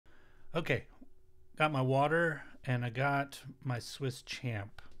Okay, got my water and I got my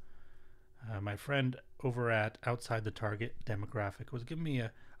Swisschamp. My friend over at Outside the Target Demographic was giving me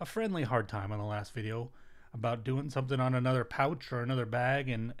a friendly hard time on the last video about doing something on another pouch or another bag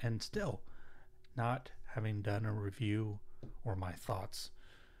and still not having done a review or my thoughts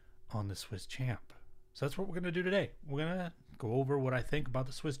on the Swisschamp. So that's what we're going to do today. We're going to go over what I think about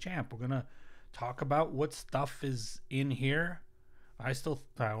the Swisschamp. We're going to talk about what stuff is in here. I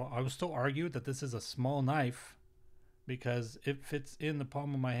will still argue that this is a small knife because it fits in the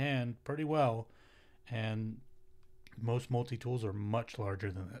palm of my hand pretty well, and most multi-tools are much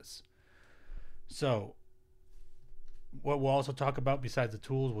larger than this. So what we'll also talk about besides the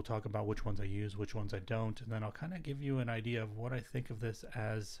tools, we'll talk about which ones I use, which ones I don't, and then I'll kind of give you an idea of what I think of this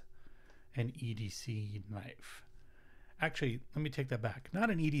as an EDC knife. Actually, let me take that back.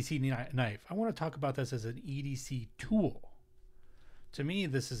 Not an EDC knife. I want to talk about this as an EDC tool. To me,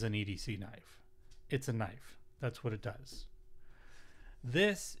 this is an EDC knife. It's a knife. That's what it does.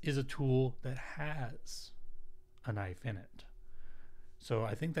 This is a tool that has a knife in it. So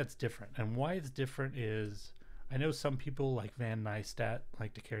I think that's different. And why it's different is I know some people like Van Nystat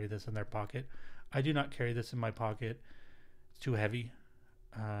like to carry this in their pocket. I do not carry this in my pocket. It's too heavy.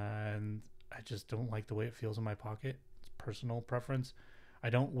 And I just don't like the way it feels in my pocket. It's personal preference. I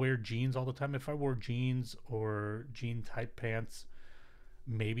don't wear jeans all the time. If I wore jeans or jean type pants,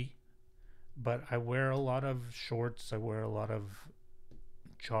 maybe. But I wear a lot of shorts. I wear a lot of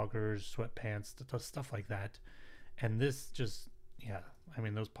joggers, sweatpants, stuff like that. And this just, yeah, I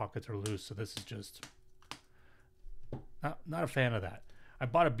mean, those pockets are loose. So this is just not a fan of that. I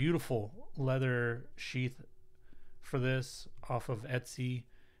bought a beautiful leather sheath for this off of Etsy,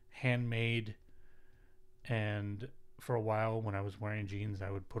 handmade. And for a while when I was wearing jeans,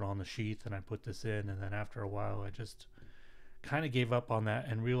 I would put on the sheath and I put this in. And then after a while, I just kind of gave up on that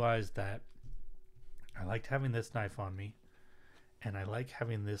and realized that I liked having this knife on me, and I like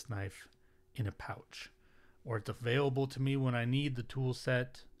having this knife in a pouch where it's available to me when I need the tool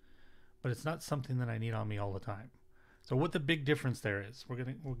set, but it's not something that I need on me all the time. So what the big difference there is,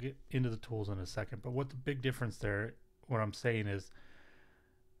 we'll get into the tools in a second, but what the big difference there, what I'm saying is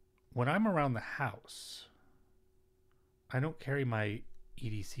when I'm around the house, I don't carry my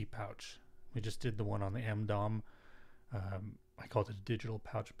EDC pouch. We just did the one on the M-DOM. I call it a digital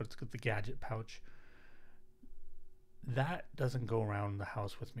pouch, but it's got the gadget pouch. That doesn't go around the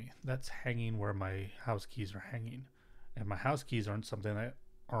house with me. That's hanging where my house keys are hanging. And my house keys aren't something that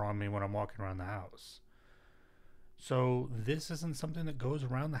are on me when I'm walking around the house. So this isn't something that goes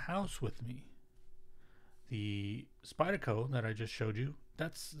around the house with me. The Spyderco that I just showed you,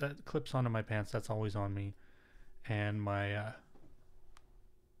 that clips onto my pants. That's always on me. And my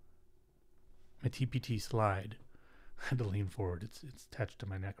TPT slide, I had to lean forward. It's attached to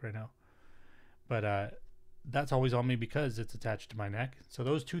my neck right now. But that's always on me because it's attached to my neck. So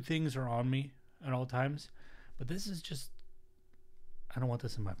those two things are on me at all times. But this is just, I don't want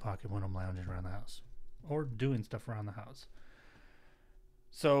this in my pocket when I'm lounging around the house or doing stuff around the house.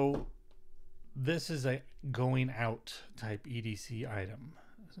 So this is a going out type EDC item.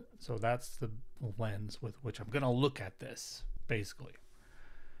 So that's the lens with which I'm going to look at this, basically.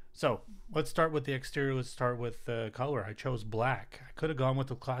 So let's start with the exterior. Let's start with the color. I chose black. I could have gone with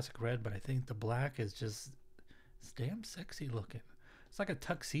the classic red, but I think the black is just, it's damn sexy looking. It's like a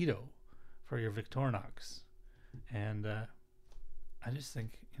tuxedo for your Victorinox. And I just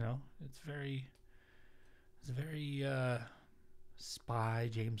think, you know, it's very spy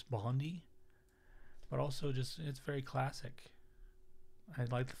James Bondy, but also just, it's very classic. I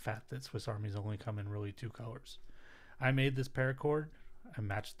like the fact that Swiss Army's only come in really two colors. I made this paracord. I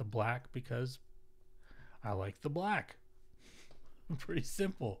matched the black because I like the black. Pretty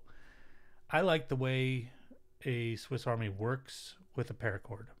simple. I like the way a Swiss Army works with a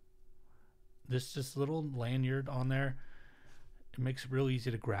paracord. This just little lanyard on there, it makes it real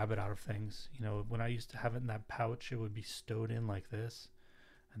easy to grab it out of things. You know, when I used to have it in that pouch, it would be stowed in like this,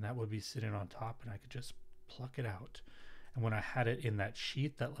 and that would be sitting on top, and I could just pluck it out. And when I had it in that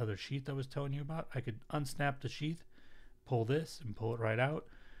sheath, that leather sheath I was telling you about, I could unsnap the sheath, pull this, and pull it right out.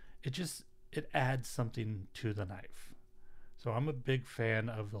 It adds something to the knife. So I'm a big fan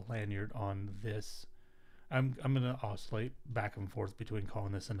of the lanyard on this. I'm going to oscillate back and forth between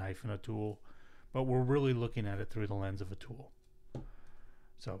calling this a knife and a tool, but we're really looking at it through the lens of a tool.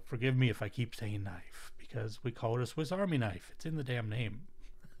 So forgive me if I keep saying knife, because we call it a Swiss Army knife. It's in the damn name.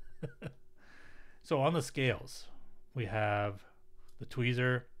 So on the scales, we have the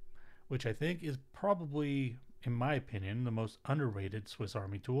tweezer, which I think is probably, in my opinion, the most underrated Swiss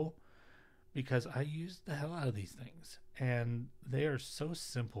Army tool, because I use the hell out of these things. And they are so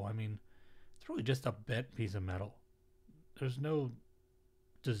simple. I mean, it's really just a bent piece of metal. There's no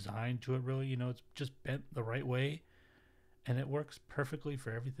design to it really, it's just bent the right way and it works perfectly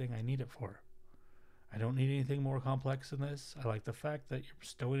for everything I need it for. I don't need anything more complex than this. I like the fact that you're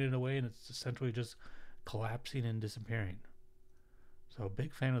stowing it away and it's essentially just collapsing and disappearing. So,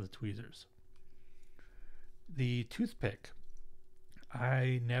 big fan of the tweezers. The toothpick,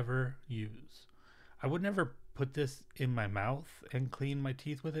 I never use. I would never put this in my mouth and clean my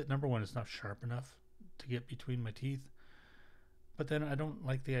teeth with it. Number one, it's not sharp enough to get between my teeth. But then I don't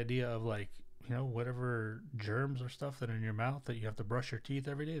like the idea of like, whatever germs or stuff that are in your mouth that you have to brush your teeth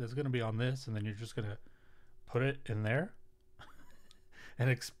every day, that's going to be on this. And then you're just going to put it in there and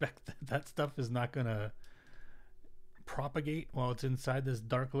expect that that stuff is not going to propagate while it's inside this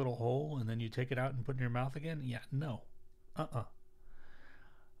dark little hole. And then you take it out and put it in your mouth again. Yeah, no.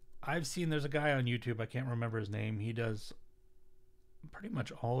 I've seen there's a guy on YouTube, I can't remember his name. He does pretty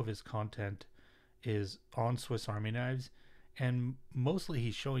much all of his content is on Swiss Army knives, and mostly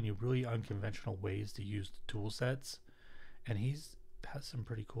he's showing you really unconventional ways to use the tool sets, and he's has some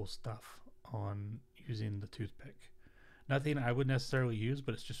pretty cool stuff on using the toothpick. Nothing I would necessarily use,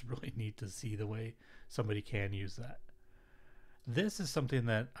 but it's just really neat to see the way somebody can use that. This is something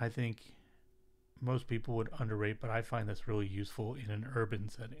that I think most people would underrate, but I find this really useful in an urban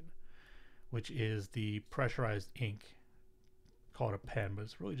setting, which is the pressurized ink. Call it a pen, but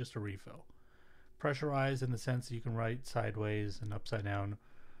it's really just a refill. Pressurized in the sense that you can write sideways and upside down.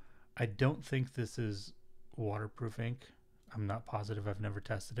 I don't think this is waterproof ink. I'm not positive. I've never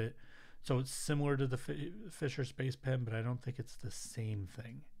tested it. So it's similar to the Fisher Space Pen, but I don't think it's the same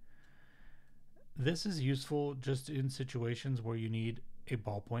thing. This is useful just in situations where you need a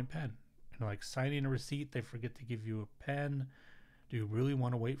ballpoint pen. Like signing a receipt, they forget to give you a pen. Do you really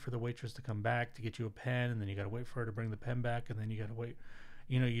want to wait for the waitress to come back to get you a pen, and then you got to wait for her to bring the pen back, and then you got to wait?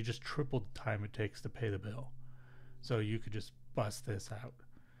 You just tripled the time it takes to pay the bill. So you could just bust this out.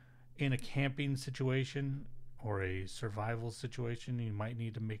 In a camping situation or a survival situation, you might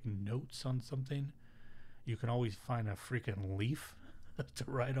need to make notes on something. You can always find a freaking leaf to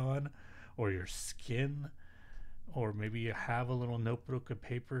write on, or your skin, or maybe you have a little notebook of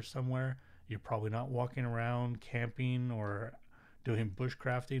paper somewhere. You're probably not walking around camping or doing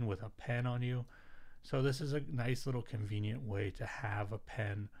bushcrafting with a pen on you. So this is a nice little convenient way to have a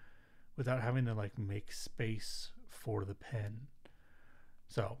pen without having to like make space for the pen.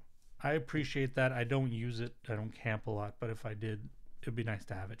 So I appreciate that. I don't use it. I don't camp a lot, but if I did, it'd be nice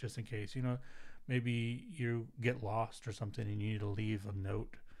to have it just in case. Maybe you get lost or something and you need to leave a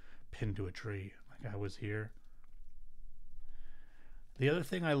note pinned to a tree like I was here. The other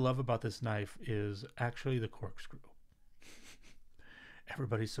thing I love about this knife is actually the corkscrew.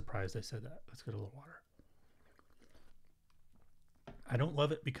 Everybody's surprised I said that. Let's get a little water. I don't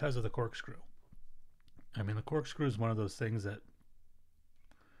love it because of the corkscrew. I mean, the corkscrew is one of those things that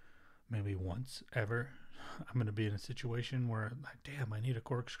maybe once ever I'm going to be in a situation where, like, damn, I need a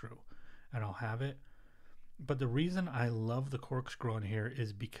corkscrew, and I'll have it. But the reason I love the corkscrew on here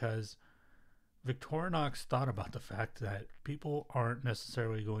is because Victorinox thought about the fact that people aren't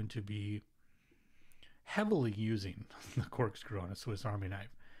necessarily going to be heavily using the corkscrew on a Swiss Army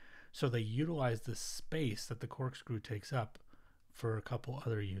knife. So they utilize the space that the corkscrew takes up for a couple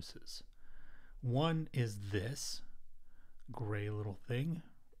other uses. One is this gray little thing,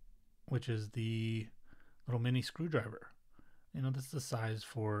 which is the little mini screwdriver. This is the size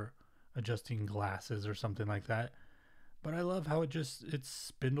for adjusting glasses or something like that. But I love how it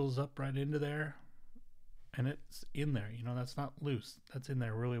spindles up right into there, and it's in there. That's not loose. That's in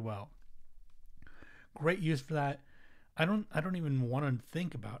there really well. Great use for that. I don't even want to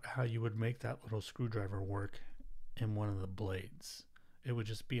think about how you would make that little screwdriver work in one of the blades. It would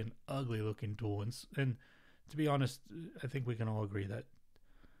just be an ugly looking tool. And to be honest, I think we can all agree that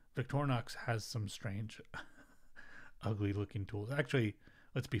Victorinox has some strange ugly looking tools. Actually,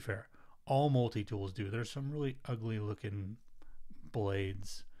 let's be fair. All multi-tools do. There's some really ugly looking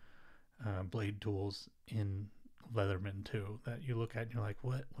blades, blade tools in Leatherman too, that you look at and you're like,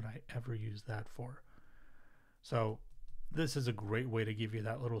 what would I ever use that for? So this is a great way to give you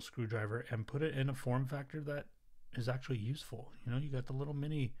that little screwdriver and put it in a form factor that is actually useful. You got the little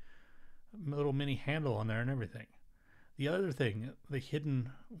mini handle on there and everything. The other thing, the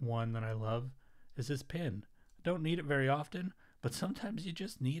hidden one that I love, is this pin. I don't need it very often, but sometimes you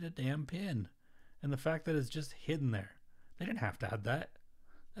just need a damn pin. And the fact that it's just hidden there. They didn't have to add that.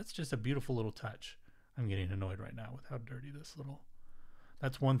 That's just a beautiful little touch. I'm getting annoyed right now with how dirty this little...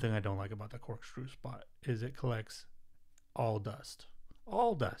 That's one thing I don't like about the corkscrew spot, is it collects all dust.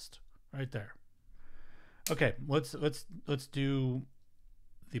 All dust. Right there. Okay, let's do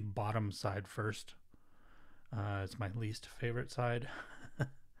the bottom side first. It's my least favorite side.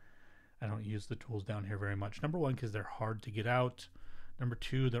 I don't use the tools down here very much. Number one, because they're hard to get out. Number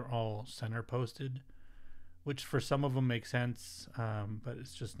two, they're all center posted, which for some of them makes sense, but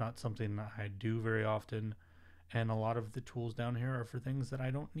it's just not something that I do very often. And a lot of the tools down here are for things that I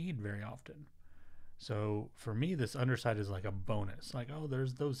don't need very often. So for me, this underside is like a bonus. Like, oh,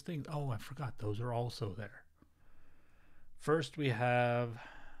 there's those things. Oh, I forgot those are also there. First, we have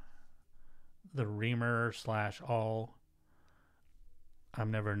the reamer / awl.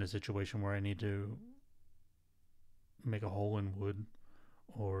 I'm never in a situation where I need to make a hole in wood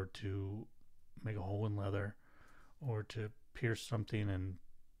or to make a hole in leather or to pierce something and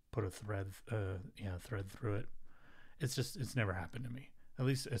put a thread through it. It's never happened to me. At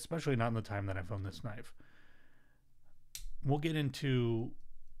least, especially not in the time that I've owned this knife. We'll get into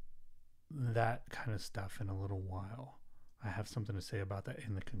that kind of stuff in a little while. I have something to say about that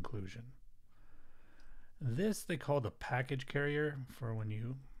in the conclusion. This they call the package carrier for when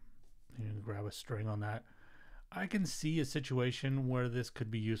you grab a string on that. I can see a situation where this could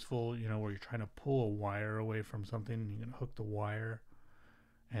be useful, where you're trying to pull a wire away from something. You can hook the wire.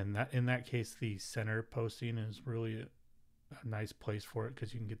 And that in that case, the center posting is really a nice place for it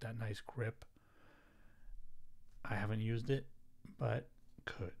because you can get that nice grip. I haven't used it, but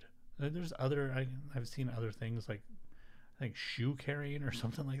could. There's I've seen other things like I think shoe carrying or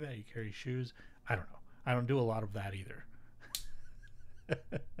something like that. You carry shoes. I don't know. I don't do a lot of that either.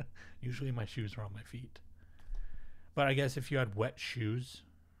 Usually my shoes are on my feet. But I guess if you had wet shoes,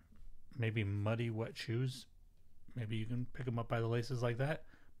 maybe muddy wet shoes, maybe you can pick them up by the laces like that.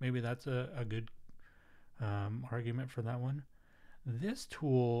 Maybe that's a good argument for that one. This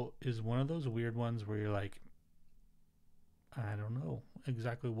tool is one of those weird ones where you're like, I don't know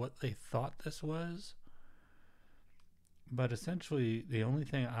exactly what they thought this was. But essentially, the only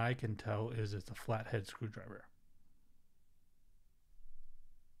thing I can tell is it's a flathead screwdriver.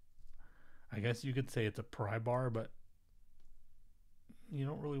 I guess you could say it's a pry bar, but you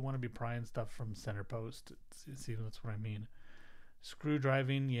don't really want to be prying stuff from center post. See, that's what I mean. Screw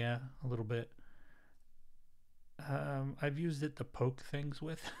driving, yeah, a little bit. I've used it to poke things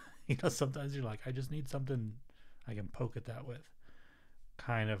with. Sometimes you're like, I just need something I can poke at that with.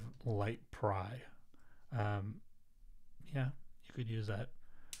 Kind of light pry. Yeah, you could use that.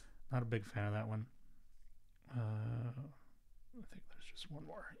 Not a big fan of that one. I think there's just one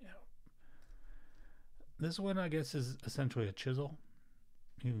more. Yeah. This one, I guess, is essentially a chisel.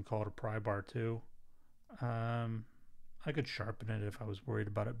 You can call it a pry bar too. I could sharpen it if I was worried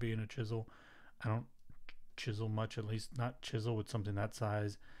about it being a chisel. I don't chisel much, at least not chisel with something that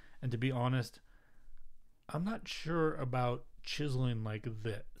size. And to be honest, I'm not sure about chiseling like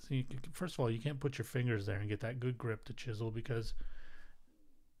this. First of all, you can't put your fingers there and get that good grip to chisel because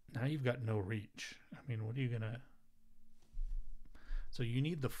now you've got no reach. I mean, what are you gonna... So you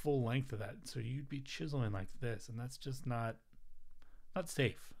need the full length of that. So you'd be chiseling like this, and that's just not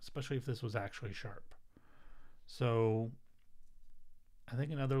safe, especially if this was actually sharp. So I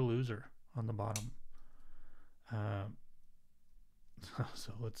think another loser on the bottom.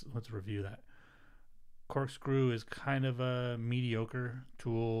 So let's review that. Corkscrew is kind of a mediocre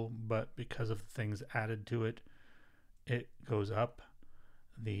tool, but because of the things added to it, it goes up.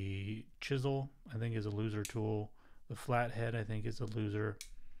 The chisel, I think, is a loser tool. The flathead, I think, is a loser.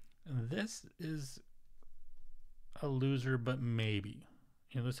 And this is a loser, but maybe.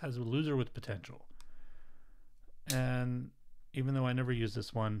 This has a loser with potential. And even though I never use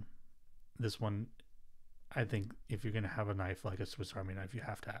this one, I think if you're going to have a knife like a Swiss Army knife, you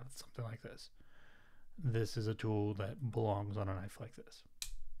have to have something like this. This is a tool that belongs on a knife like this.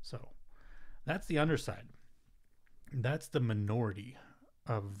 So that's the underside. That's the minority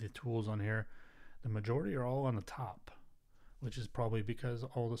of the tools on here. The majority are all on the top, which is probably because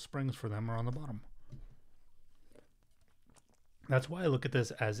all the springs for them are on the bottom. That's why I look at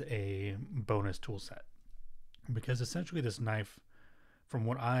this as a bonus tool set, because essentially this knife, from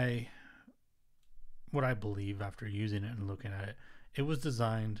what I believe after using it and looking at it, it was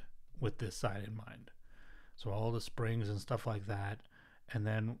designed with this side in mind. So all the springs and stuff like that. And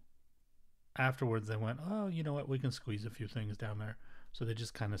then afterwards they went, oh, you know what? We can squeeze a few things down there. So they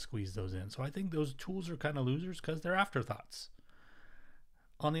just kind of squeeze those in. So I think those tools are kind of losers because they're afterthoughts.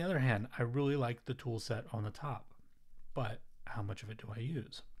 On the other hand, I really like the tool set on the top. But how much of it do I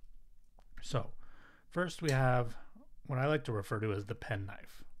use? So first we have what I like to refer to as the pen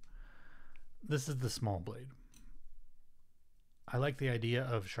knife. This is the small blade. I like the idea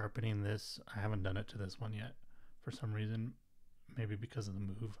of sharpening this. I haven't done it to this one yet for some reason, maybe because of the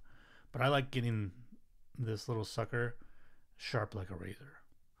move. But I like getting this little sucker sharp like a razor,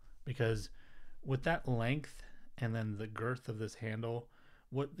 because with that length and then the girth of this handle,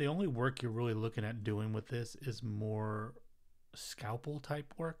 what the only work you're really looking at doing with this is more scalpel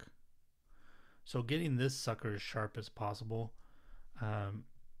type work. So getting this sucker as sharp as possible, um,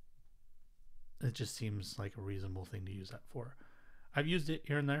 it just seems like a reasonable thing to use that for. I've used it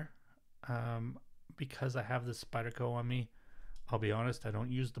here and there, because I have this Spyderco on me. I'll be honest, I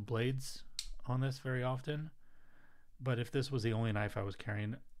don't use the blades on this very often, but if this was the only knife I was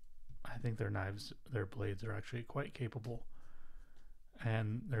carrying, I think their blades are actually quite capable.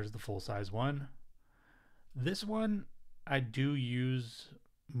 And there's the full-size one. This one I do use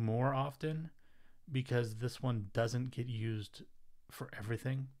more often because this one doesn't get used for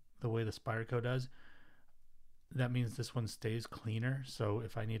everything the way the Spyderco does. That means this one stays cleaner. So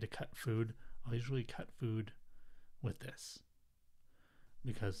if I need to cut food, I'll usually cut food with this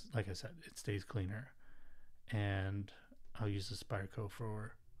because, like I said, it stays cleaner. And I'll use the Spyderco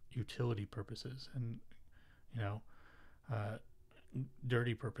for utility purposes and, you know,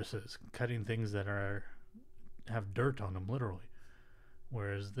 dirty purposes, cutting things that have dirt on them, literally.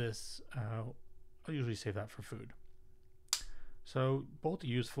 Whereas this, I'll usually save that for food. So both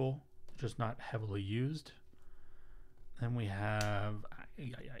useful, just not heavily used. Then we have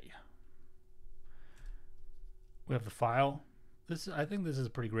we have the file. I think this is a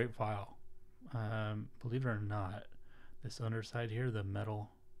pretty great file. Believe it or not, this underside here, the metal.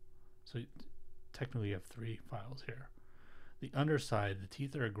 So technically you have 3 files here. The underside, the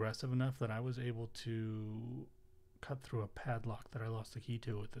teeth are aggressive enough that I was able to cut through a padlock that I lost the key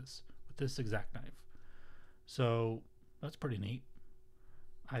to with this exact knife. So that's pretty neat.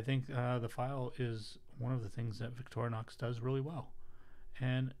 I think the file is one of the things that Victorinox does really well,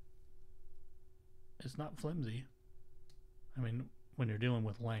 and it's not flimsy. I mean, when you're dealing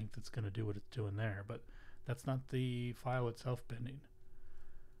with length, it's going to do what it's doing there, but that's not the file itself bending.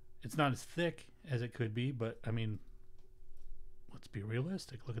 It's not as thick as it could be, but I mean, let's be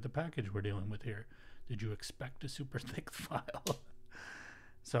realistic. Look at the package we're dealing with here. Did you expect a super thick file?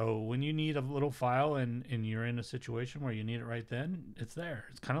 So when you need a little file and you're in a situation where you need it right then, it's there.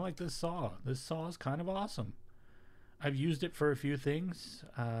 It's kind of like this saw. This saw is kind of awesome. I've used it for a few things.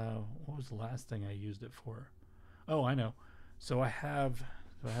 What was the last thing I used it for? Oh, I know. So do I have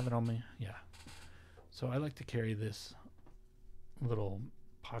it on me? Yeah. So I like to carry this little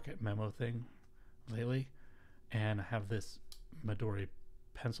pocket memo thing lately, and I have this Midori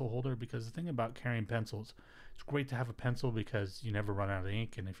pencil holder, because the thing about carrying pencils, it's great to have a pencil because you never run out of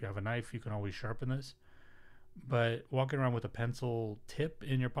ink, and if you have a knife you can always sharpen this. But walking around with a pencil tip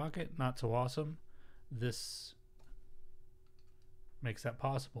in your pocket, not so awesome. This makes that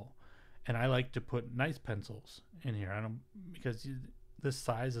possible, and I like to put nice pencils in here. Because this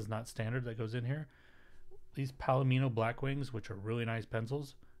size is not standard that goes in here. These Palomino Blackwings, which are really nice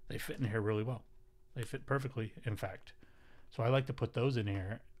pencils, they fit in here really well. They fit perfectly, in fact. So I like to put those in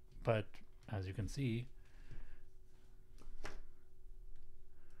here, but as you can see,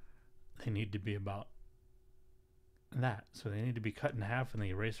 they need to be about that. So they need to be cut in half, and the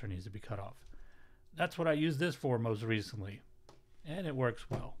eraser needs to be cut off. That's what I used this for most recently, and it works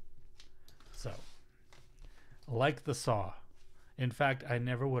well. So, like the saw. In fact, I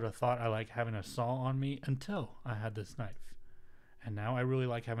never would have thought I like having a saw on me until I had this knife. And now I really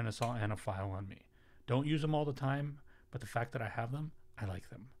like having a saw and a file on me. Don't use them all the time, but the fact that I have them, I like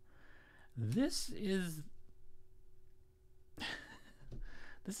them. This is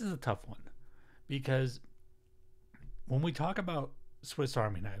a tough one, because when we talk about Swiss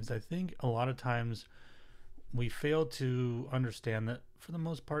Army knives, I think a lot of times we fail to understand that for the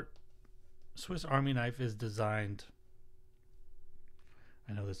most part, Swiss Army knife is designed,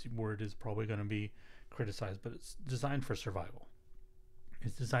 I know this word is probably going to be criticized, but it's designed for survival.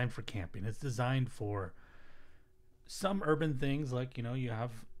 It's designed for camping. It's designed for some urban things, like, you know, you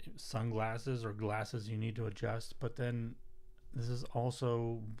have sunglasses or glasses you need to adjust, but then this is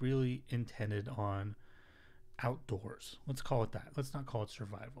also really intended on outdoors. Let's call it that. Let's not call it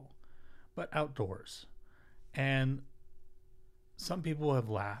survival, but outdoors. And some people have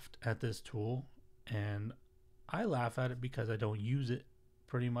laughed at this tool, and I laugh at it because I don't use it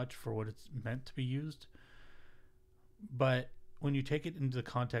pretty much for what it's meant to be used. But when you take it into the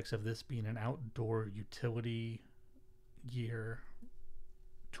context of this being an outdoor utility gear,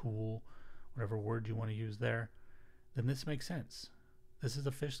 tool, whatever word you want to use there, then this makes sense. This is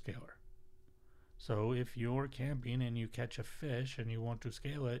a fish scaler. So if you're camping and you catch a fish and you want to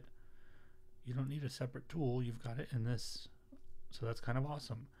scale it, you don't need a separate tool. You've got it in this. So that's kind of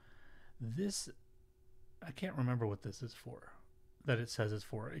awesome. This, I can't remember what this is for, that it says it's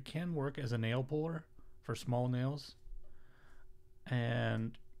for. It can work as a nail puller. for small nails.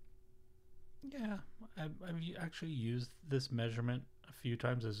 And yeah, I've actually used this measurement a few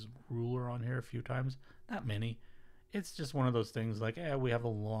times, as ruler on here a few times. Not many. It's just one of those things like, we have a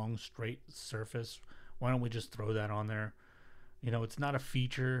long straight surface. Why don't we just throw that on there? You know, it's not a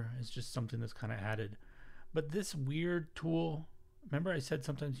feature. It's just something that's kind of added. But this weird tool, remember I said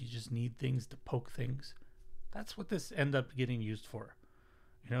sometimes you just need things to poke things? That's what this end up getting used for.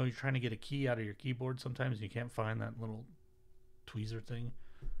 You know, you're trying to get a key out of your keyboard sometimes, you can't find that little tweezer thing.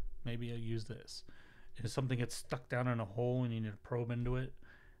 Maybe I'll use this. If something gets stuck down in a hole and you need to probe into it,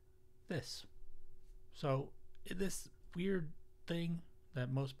 this. So this weird thing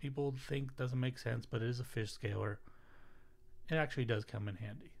that most people think doesn't make sense, but it is a fish scaler. It actually does come in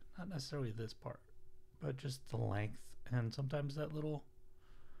handy. Not necessarily this part, but just the length and sometimes that little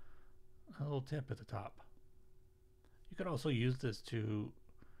tip at the top. You could also use this to,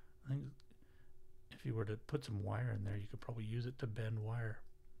 I think, if you were to put some wire in there, you could probably use it to bend wire.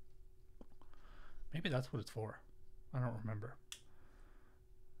 Maybe that's what it's for. I don't remember.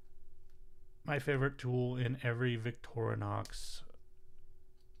 My favorite tool in every Victorinox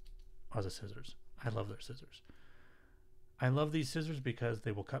are the scissors. I love their scissors. I love these scissors because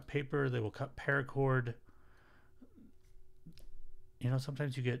they will cut paper, they will cut paracord. You know,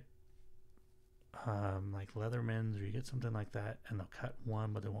 sometimes you get like Leathermans, or you get something like that, and they'll cut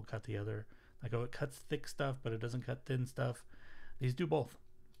one, but they won't cut the other. Like, oh, it cuts thick stuff, but it doesn't cut thin stuff. These do both.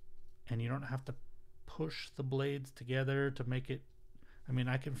 And you don't have to push the blades together to make it. I mean,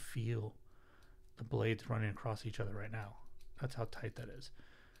 I can feel the blades running across each other right now. That's how tight that is.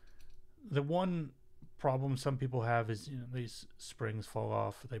 The one problem some people have is, you know, these springs fall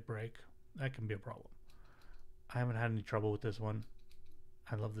off, they break. That can be a problem. I haven't had any trouble with this one.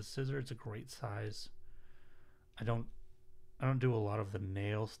 I love the scissor. It's a great size. I don't do a lot of the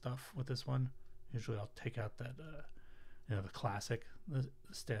nail stuff with this one. Usually I'll take out that you know, the classic, the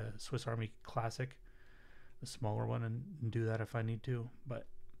Swiss Army Classic, the smaller one, and do that if I need to. But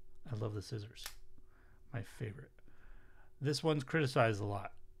I love the scissors. My favorite. This one's criticized a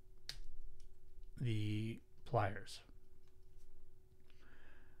lot. The pliers.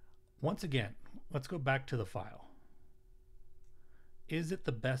 Once again, let's go back to the file. Is it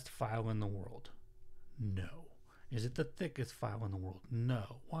the best file in the world? No. Is it the thickest file in the world?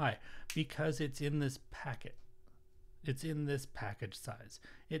 No. Why? Because it's in this packet. It's in this package size.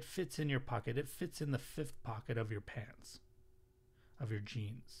 It fits in your pocket. It fits in the 5th pocket of your pants, of your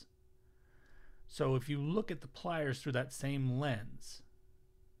jeans. So if you look at the pliers through that same lens,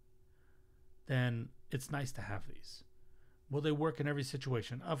 then it's nice to have these. Will they work in every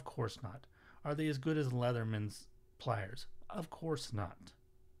situation? Of course not. Are they as good as Leatherman's pliers? Of course not.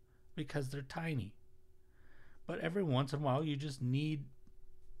 Because they're tiny. But every once in a while you just need,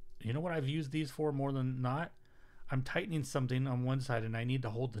 you know what I've used these for more than not? I'm tightening something on one side and I need to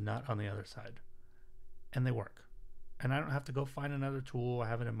hold the nut on the other side. And they work. And I don't have to go find another tool. I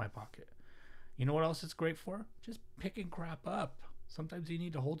have it in my pocket. You know what else it's great for? Just picking crap up. Sometimes you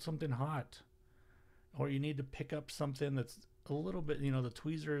need to hold something hot. Or you need to pick up something that's a little bit, you know, the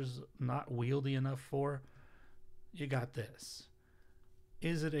tweezer's not wieldy enough for. You got this.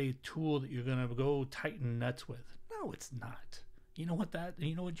 Is it a tool that you're going to go tighten nuts with? No, it's not. You know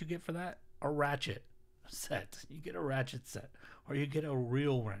what you get for that? A ratchet set. You get a ratchet set. Or you get a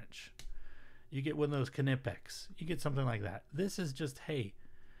real wrench. You get one of those Knipex. You get something like that. This is just, hey,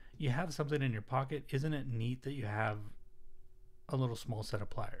 you have something in your pocket. Isn't it neat that you have a little small set of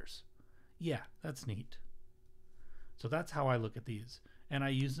pliers? Yeah, that's neat. So that's how I look at these. And I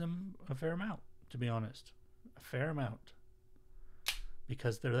use them a fair amount, to be honest. A fair amount.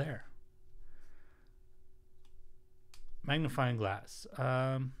 Because they're there. Magnifying glass.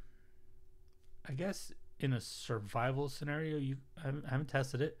 I guess in a survival scenario, I haven't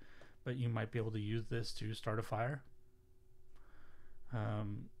tested it, but you might be able to use this to start a fire.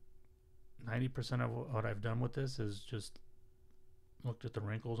 90% of what I've done with this is just looked at the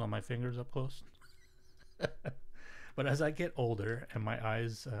wrinkles on my fingers up close. But as I get older and my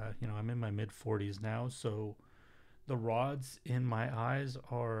eyes, you know, I'm in my mid-40s now, so the rods in my eyes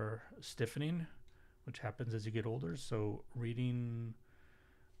are stiffening, which happens as you get older. So reading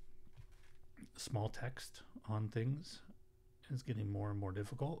small text on things is getting more and more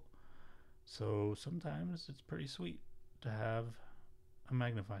difficult. So sometimes it's pretty sweet to have a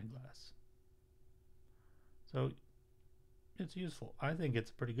magnifying glass. So it's useful. I think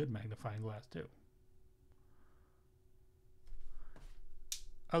it's a pretty good magnifying glass too.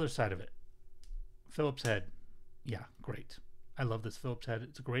 Other side of it, Phillips head. Yeah, great. I love this Phillips head.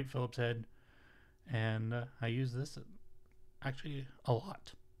 It's a great Phillips head, and I use this actually a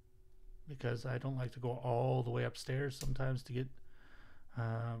lot because I don't like to go all the way upstairs sometimes to get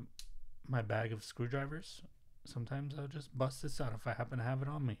my bag of screwdrivers. Sometimes I'll just bust this out if I happen to have it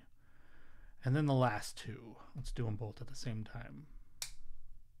on me. And then the last two, let's do them both at the same time.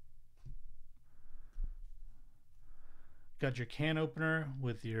 Got your can opener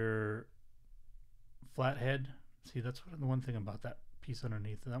with your flathead. See, that's the one thing about that piece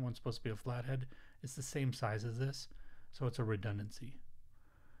underneath. That one's supposed to be a flathead. It's the same size as this, so it's a redundancy.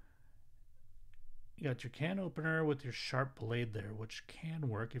 You got your can opener with your sharp blade there, which can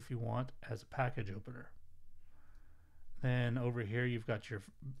work if you want as a package opener. Then over here you've got your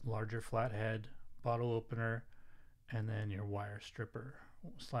larger flathead bottle opener, and then your wire stripper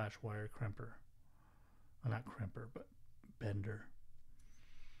 / wire crimper. Well, not crimper, but bender.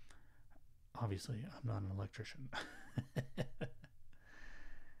 Obviously, I'm not an electrician.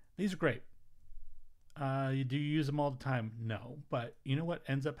 These are great. Do you use them all the time? No. But you know what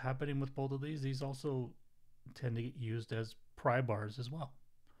ends up happening with both of these? These also tend to get used as pry bars as well.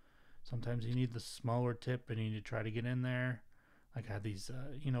 Sometimes you need the smaller tip and you need to try to get in there. Like I had these,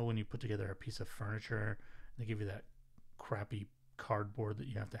 when you put together a piece of furniture, they give you that crappy cardboard that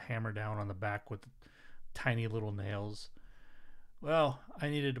you have to hammer down on the back with tiny little nails. Well, I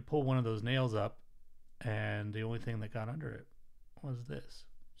needed to pull one of those nails up, and the only thing that got under it was this.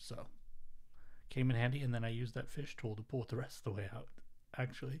 So, came in handy, and then I used that fish tool to pull it the rest of the way out,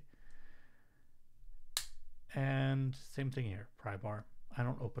 actually. And same thing here, pry bar. I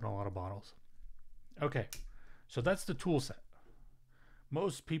don't open a lot of bottles. Okay, so that's the tool set.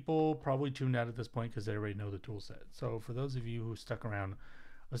 Most people probably tuned out at this point because they already know the tool set. So for those of you who stuck around,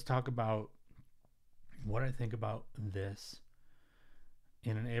 let's talk about what I think about this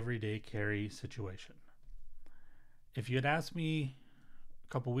in an everyday carry situation. If you had asked me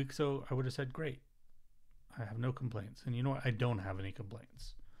a couple weeks ago, I would have said, great. I have no complaints. And you know what? I don't have any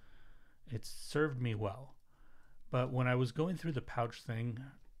complaints. It's served me well. But when I was going through the pouch thing,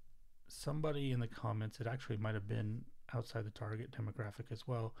 somebody in the comments, it actually might have been outside the target demographic as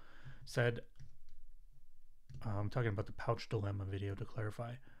well, said, I'm talking about the pouch dilemma video to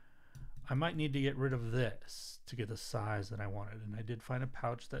clarify, I might need to get rid of this to get the size that I wanted. And I did find a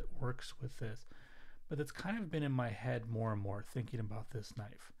pouch that works with this. But it's kind of been in my head more and more thinking about this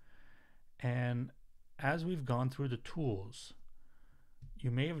knife. And as we've gone through the tools,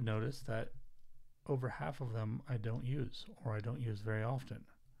 you may have noticed that over half of them I don't use, or I don't use very often.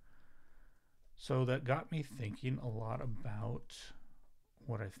 So that got me thinking a lot about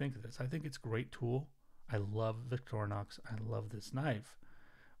what I think of this. I think it's a great tool. I love Victorinox. I love this knife.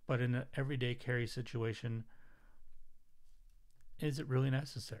 But in an everyday carry situation, is it really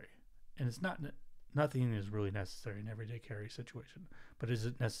necessary? And it's not, nothing is really necessary in everyday carry situation. But is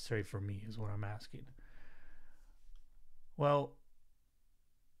it necessary for me is what I'm asking. Well,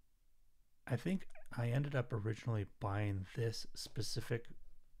 I think I ended up originally buying this specific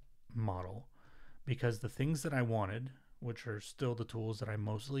model because the things that I wanted, which are still the tools that I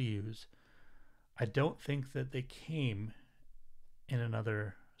mostly use, I don't think that they came in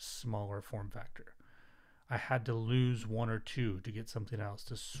another smaller form factor. I had to lose one or two to get something else,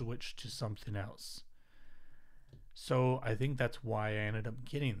 to switch to something else. So I think that's why I ended up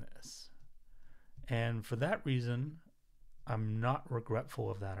getting this. And for that reason, I'm not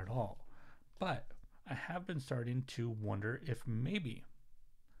regretful of that at all. But I have been starting to wonder if maybe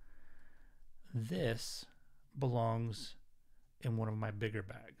this belongs in one of my bigger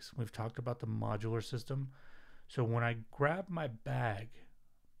bags. We've talked about the modular system. So when I grab my bag,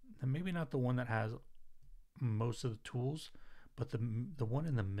 and maybe not the one that has most of the tools, but the one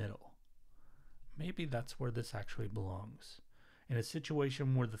in the middle, maybe that's where this actually belongs. In a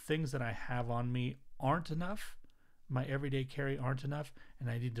situation where the things that I have on me aren't enough, my everyday carry aren't enough, and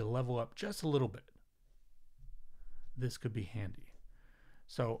I need to level up just a little bit, this could be handy.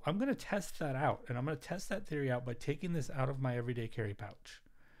 So I'm going to test that out, and I'm going to test that theory out by taking this out of my everyday carry pouch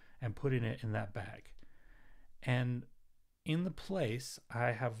and putting it in that bag. And in the place,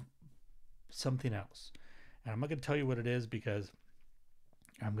 I have something else. And I'm not going to tell you what it is because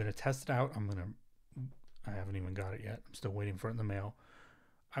I'm going to test it out. I haven't even got it yet. I'm still waiting for it in the mail.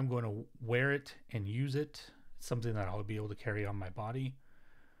 I'm going to wear it and use it. It's something that I'll be able to carry on my body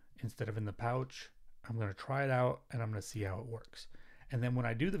instead of in the pouch. I'm going to try it out and I'm going to see how it works. And then when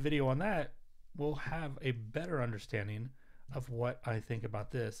I do the video on that, we'll have a better understanding of what I think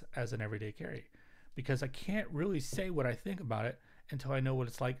about this as an everyday carry. Because I can't really say what I think about it until I know what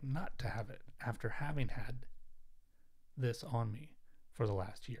it's like not to have it after having had this on me for the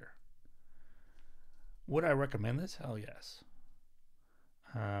last year. Would I recommend this? Hell yes.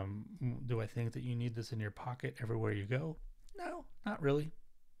 Do I think that you need this in your pocket everywhere you go? No, not really.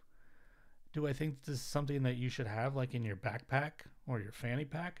 Do I think this is something that you should have like in your backpack or your fanny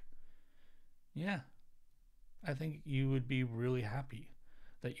pack? Yeah, I think you would be really happy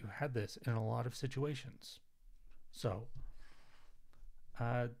that you had this in a lot of situations. So,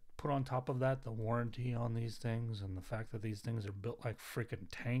 put on top of that the warranty on these things and the fact that these things are built like freaking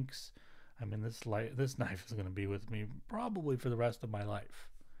tanks. I mean, this knife is going to be with me probably for the rest of my life.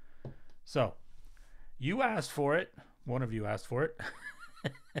 So, you asked for it. One of you asked for it.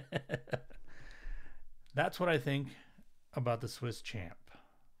 That's what I think about the Swisschamp.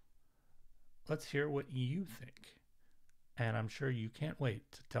 Let's hear what you think. And I'm sure you can't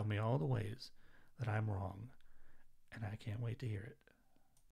wait to tell me all the ways that I'm wrong. And I can't wait to hear it.